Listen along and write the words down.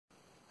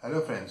Hello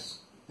friends,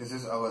 this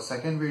is our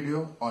second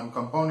video on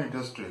compound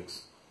interest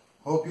tricks.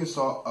 Hope you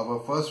saw our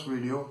first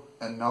video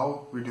and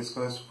now we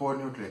discuss 4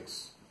 new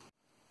tricks.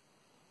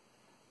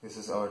 This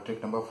is our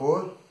trick number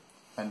 4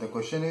 and the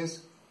question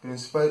is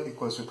principal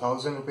equals to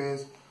 1000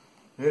 rupees,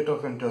 rate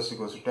of interest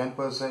equals to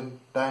 10%,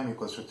 time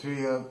equals to 3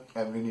 years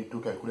and we need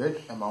to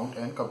calculate amount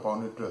and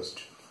compound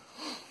interest.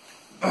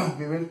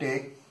 We will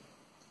take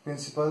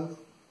principal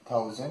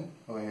 1000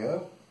 over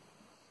here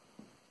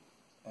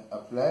and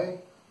apply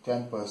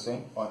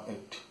 10% on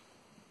it.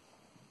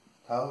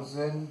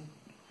 1000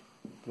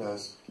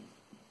 plus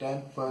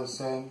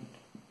 10%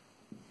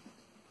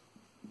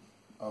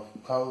 of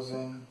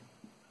 1000,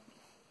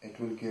 it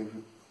will give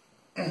you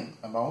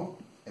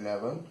amount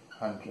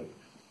 1100.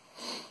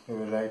 We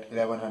will write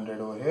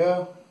 1100 over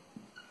here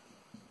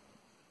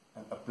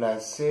and apply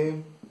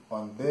same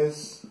on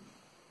this.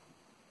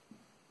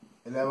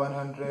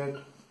 1100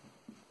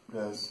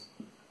 plus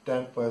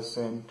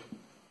 10%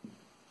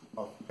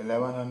 of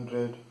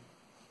 1100,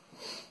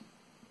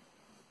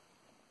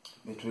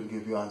 it will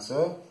give you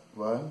answer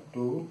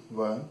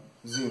 1210.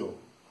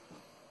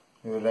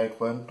 We will write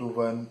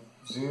 1210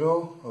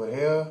 over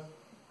here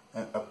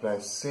and apply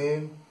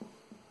same.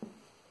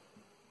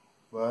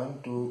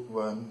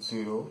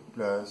 1210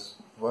 plus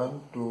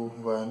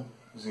 1210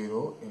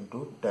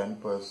 into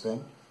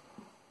 10%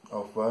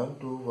 of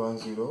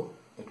 1210,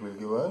 it will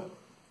give us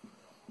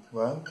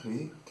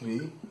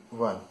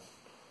 1331.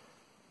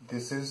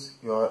 This is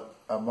your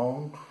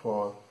amount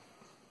for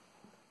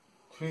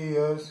 3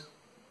 years,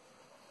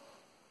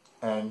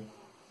 and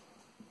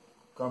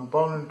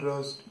compound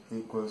interest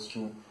equals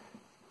to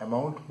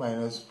amount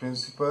minus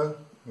principal,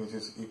 which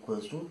is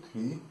equals to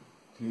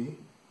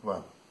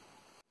 331.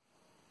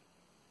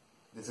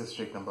 This is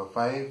trick number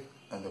 5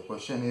 and the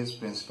question is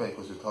principal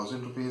equals to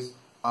 1000 rupees,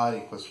 R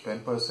equals to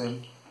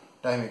 10%,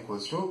 time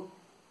equals to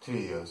 3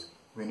 years.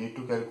 We need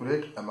to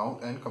calculate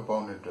amount and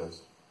compound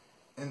interest.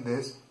 In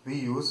this we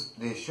use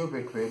ratio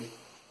between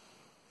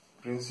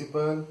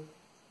principal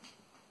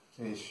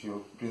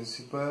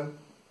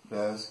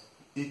plus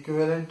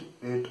equivalent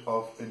rate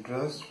of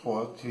interest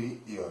for 3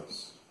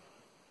 years.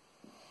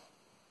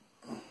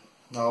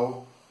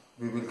 Now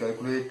we will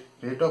calculate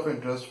rate of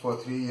interest for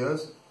 3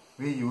 years.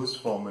 We use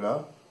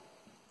formula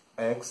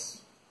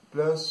x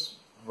plus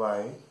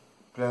y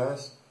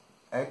plus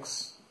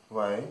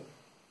xy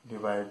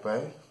divided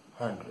by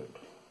 100.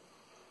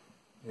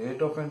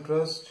 Rate of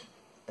interest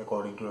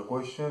according to the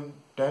question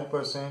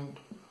 10%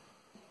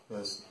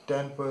 plus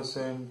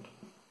 10%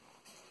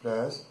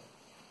 plus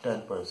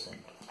 10%.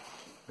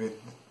 We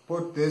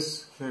put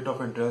this rate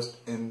of interest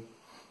in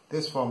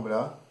this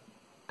formula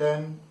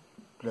 10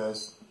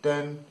 plus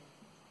 10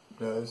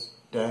 plus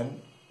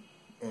 10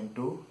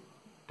 into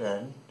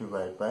 10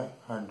 divided by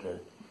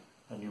 100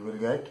 and you will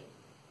get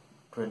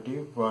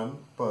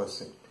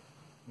 21%.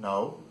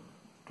 Now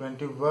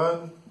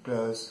 21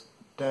 plus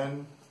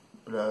 10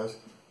 plus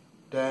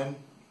 10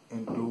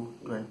 into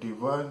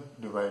 21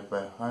 divided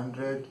by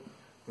 100,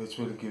 which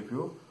will give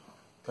you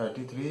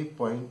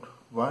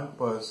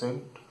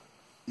 33.1%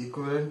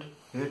 equivalent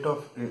rate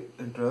of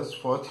interest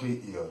for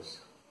 3 years.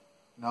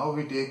 Now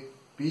we take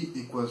P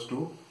equals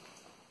to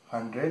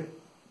 100%.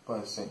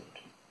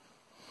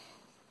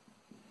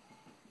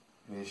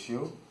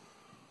 Ratio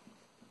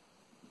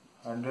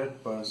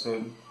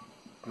 100%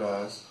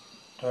 plus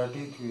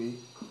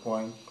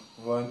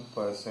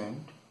 33.1%.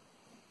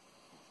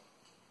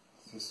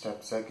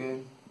 Step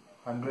second,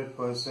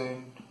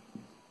 100%,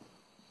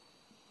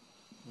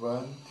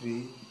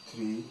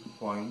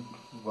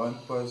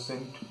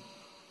 133.1%,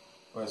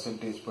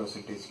 percentage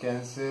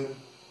cancel.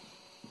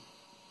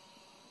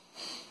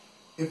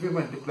 If we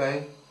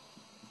multiply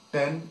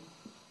 10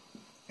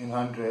 in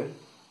 100,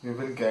 we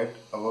will get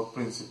our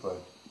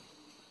principal.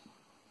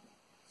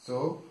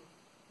 So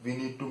we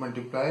need to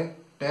multiply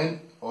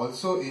 10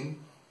 also in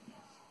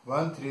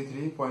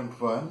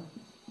 133.1,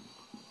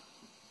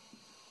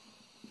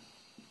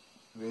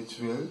 which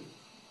will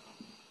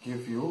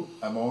give you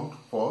amount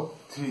for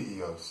 3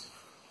 years.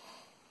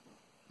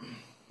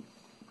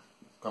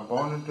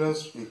 Compound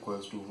interest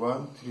equals to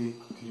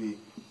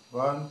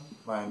 1331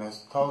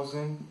 minus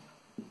 1000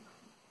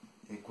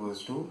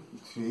 equals to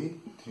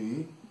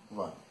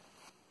 331.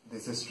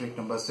 This is trick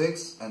number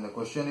 6 and the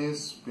question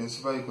is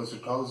principal equals to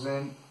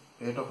 1000,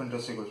 rate of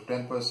interest equals to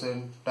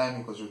 10%,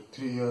 time equals to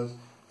 3 years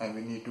and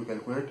we need to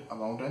calculate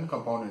amount and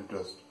compound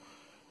interest.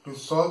 To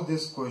solve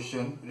this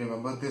question,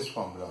 remember this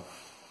formula.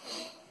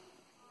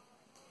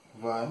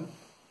 1,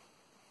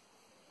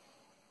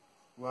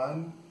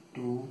 1,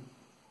 2,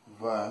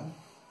 1,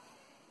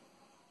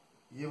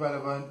 ये वाला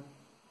 1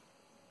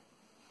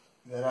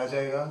 इधर आ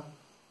जाएगा.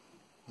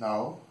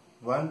 Now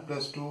 1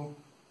 plus 2,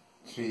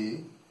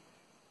 3,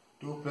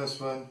 2 plus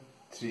 1,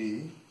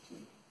 3,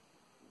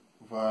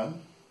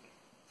 1,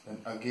 then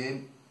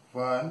again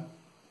 1,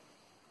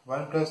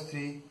 1 plus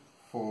 3,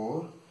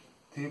 4,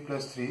 3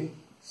 plus 3,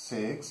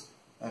 6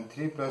 and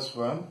 3 plus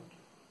 1,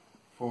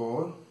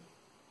 4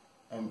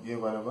 and ये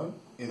वाला 1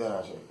 इधर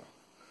आ जाएगा.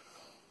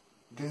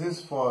 This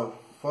is for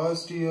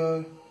first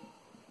year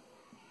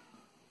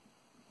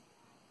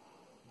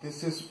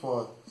this is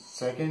for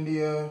second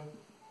year,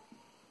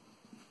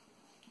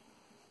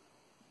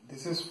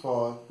 this is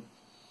for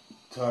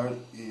third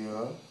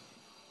year,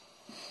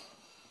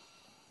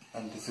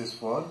 and this is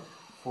for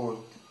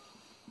fourth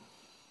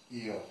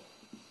year.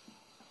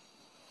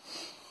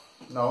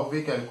 Now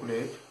we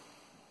calculate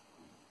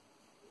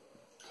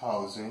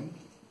 1000.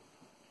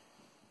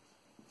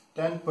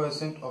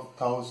 10% of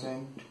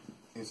 1000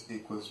 is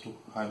equals to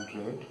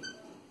 100.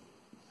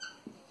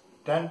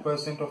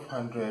 10% of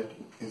 100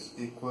 is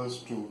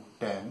equals to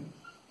 10.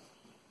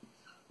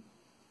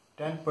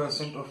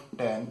 10% of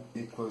 10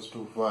 equals to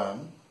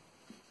 1.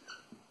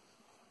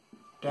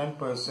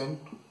 10%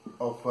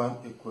 of 1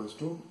 equals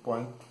to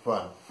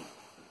 0.1.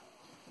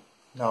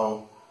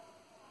 Now,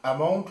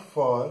 amount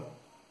for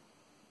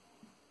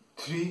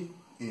 3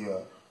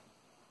 year.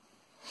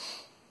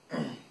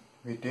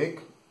 We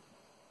take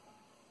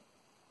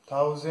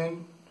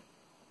 1000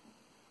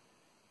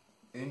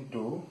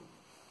 into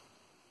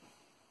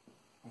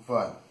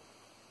 1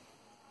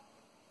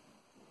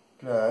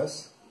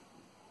 plus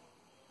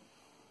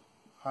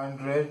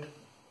 100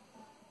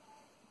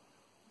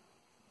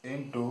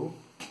 into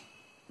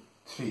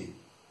 3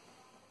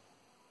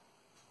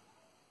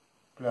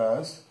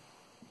 plus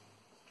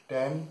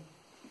 10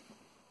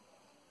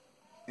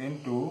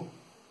 into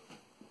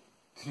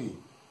 3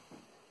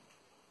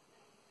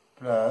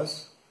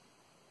 plus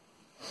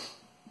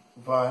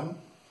 1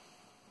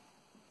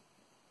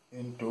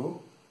 into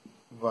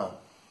 1,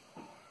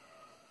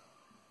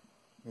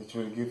 which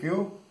will give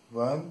you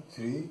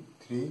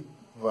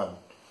 1331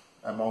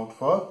 amount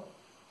for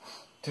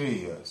 3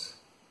 years.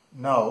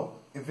 Now,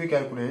 if we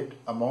calculate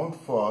amount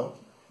for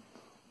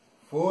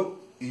 4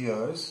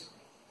 years,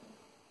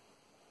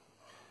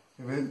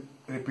 we will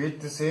repeat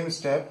the same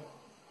step.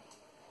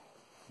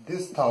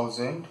 This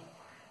 1000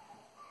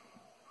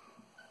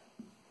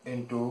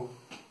 into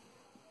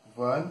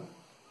 1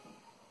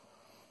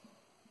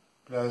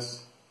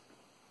 plus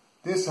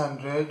this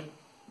 100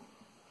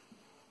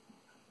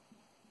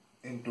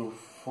 into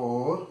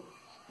 4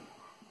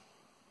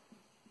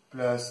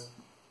 plus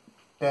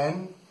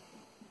 10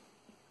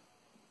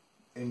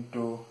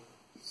 into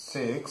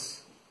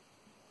 6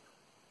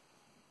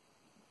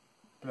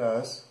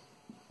 plus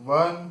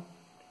 1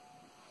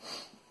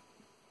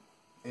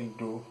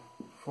 into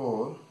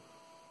 4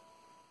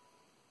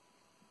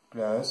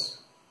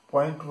 plus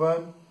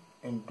 0.1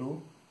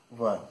 into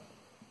 1.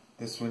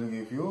 This will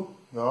give you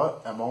your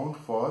amount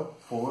for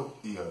 4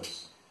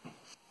 years.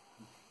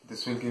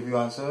 This will give you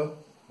answer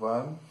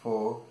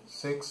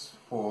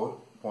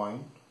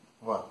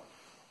 1464.1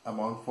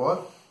 amount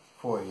for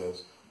 4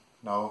 years.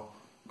 Now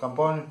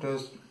compound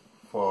interest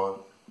for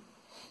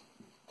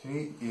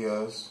 3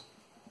 years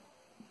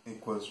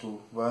equals to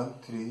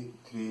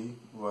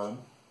 1331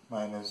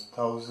 minus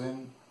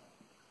 1000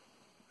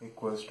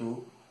 equals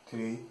to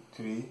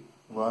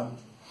 331,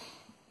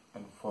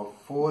 and for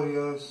 4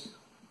 years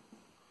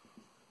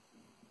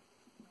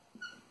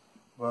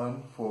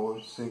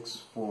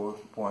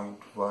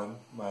 1464.1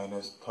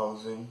 minus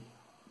 1000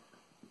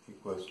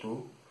 equals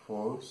to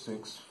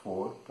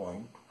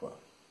 464.1.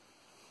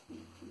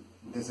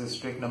 This is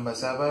trick number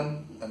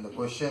 7, and the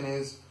question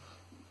is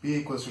P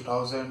equals to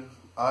 1000,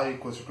 R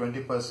equals to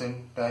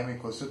 20%, time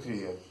equals to 3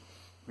 years.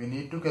 We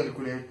need to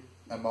calculate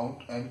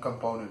amount and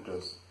compound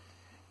interest.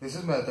 This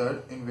is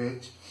method in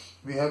which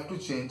we have to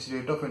change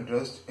rate of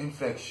interest in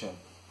fraction,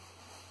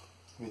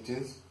 which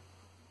is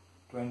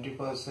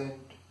 20%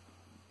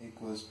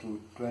 equals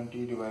to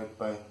 20 divided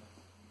by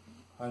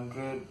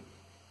 100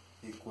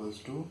 equals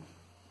to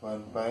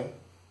 1 by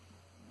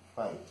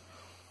 5.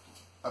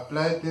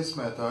 Apply this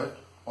method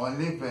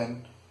only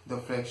when the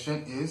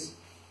fraction is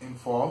in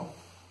form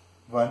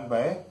 1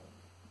 by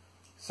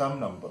some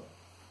number.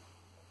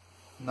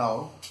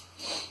 Now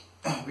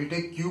we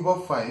take cube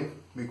of 5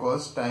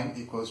 because time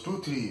equals to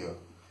 3 years.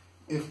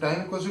 If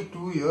time equals to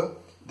 2 years,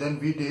 then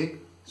we take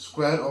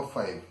square of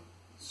 5.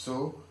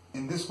 So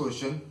in this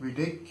question we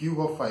take cube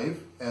of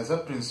 5 as a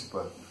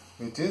principal,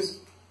 which is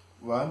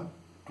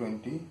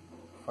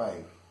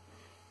 125.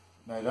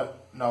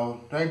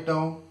 Now write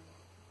down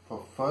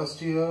for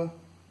first year,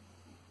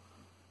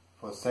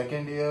 for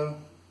second year,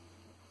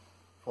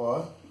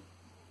 for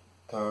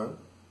third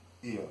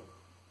year.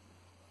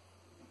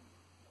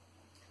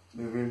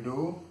 We will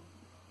do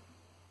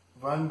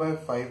 1 by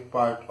 5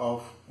 part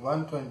of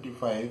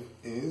 125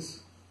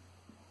 is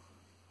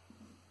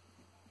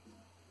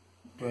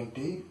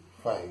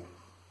 25.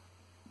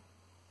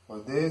 For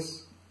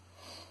this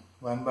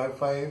 1 by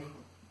 5,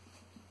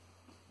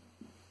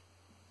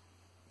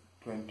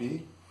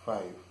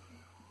 25,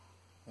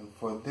 and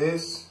for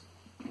this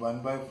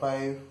 1 by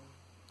 5,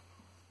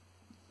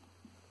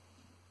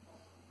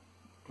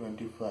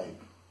 25.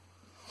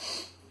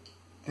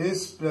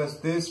 This plus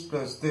this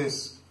plus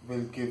this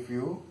will give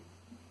you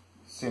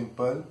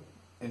simple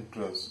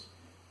interest,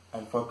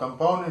 and for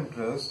compound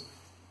interest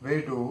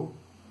we do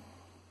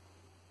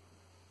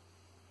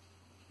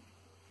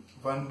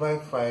 1 by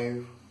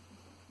 5,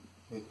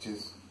 which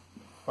is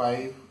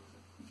 5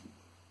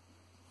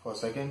 for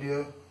second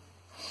year,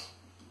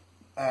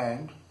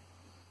 and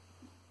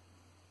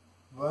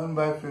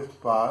 1/5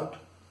 part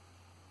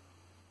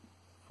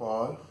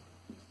for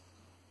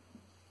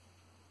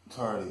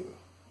third year,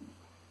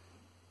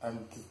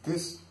 and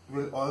this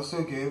will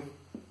also give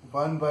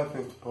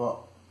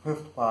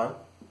 1/5 part,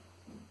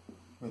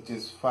 which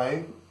is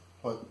 5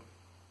 for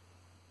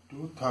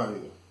third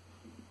year,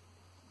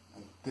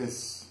 and this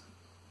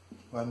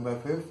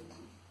 1/5,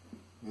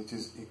 which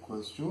is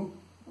equals to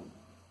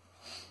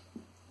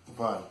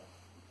 1.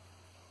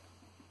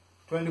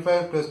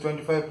 25 plus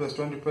 25 plus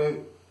 25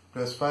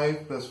 plus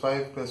 5 plus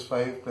 5 plus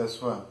 5 plus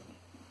 1,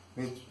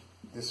 which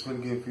this will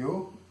give you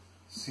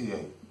CI.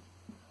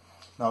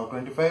 Now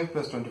 25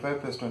 plus 25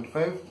 plus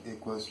 25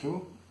 equals to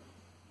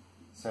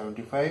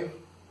 75.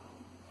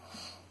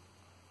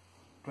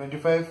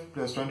 25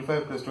 plus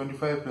 25 plus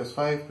 25 plus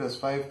 5 plus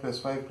 5 plus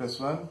 5 plus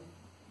 1,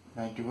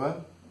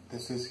 91.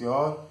 This is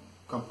your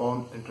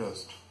compound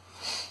interest.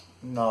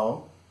 Now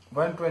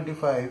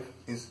 125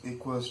 is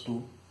equals to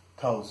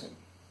 1000.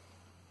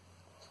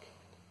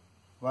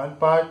 One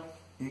part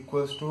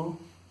equals to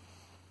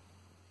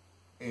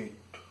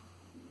 8.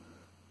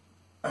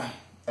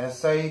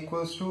 SI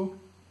equals to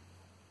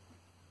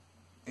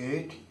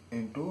 8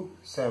 into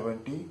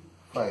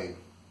 75,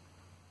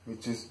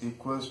 which is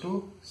equals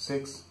to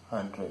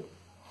 600.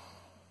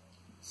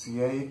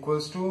 CI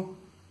equals to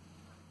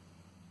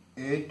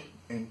 8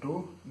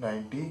 into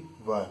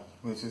 91,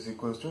 which is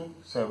equals to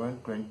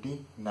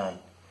 729.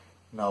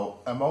 Now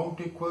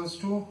amount equals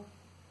to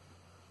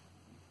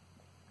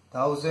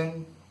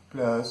 1000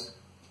 plus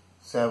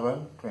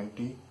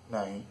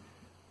 729,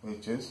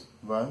 which is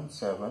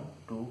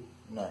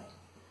 1729.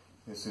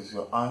 This is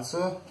your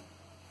answer.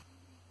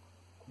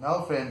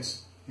 Now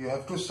friends, you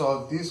have to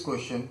solve this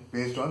question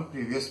based on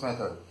previous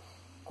method.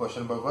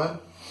 Question number 1.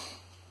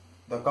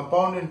 The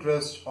compound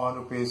interest on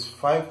rupees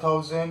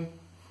 5000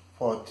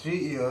 for 3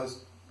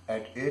 years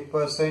at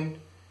 8%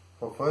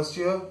 for first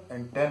year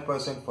and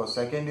 10% for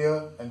second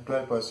year and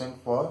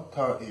 12% for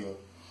third year.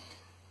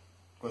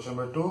 Question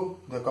number 2.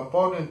 The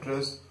compound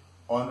interest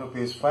on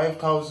rupees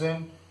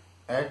 5000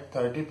 at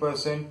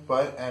 30%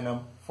 per annum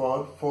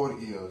for 4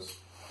 years.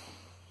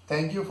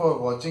 Thank you for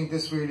watching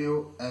this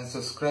video and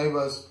subscribe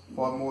us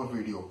for more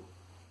video.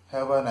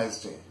 Have a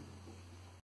nice day.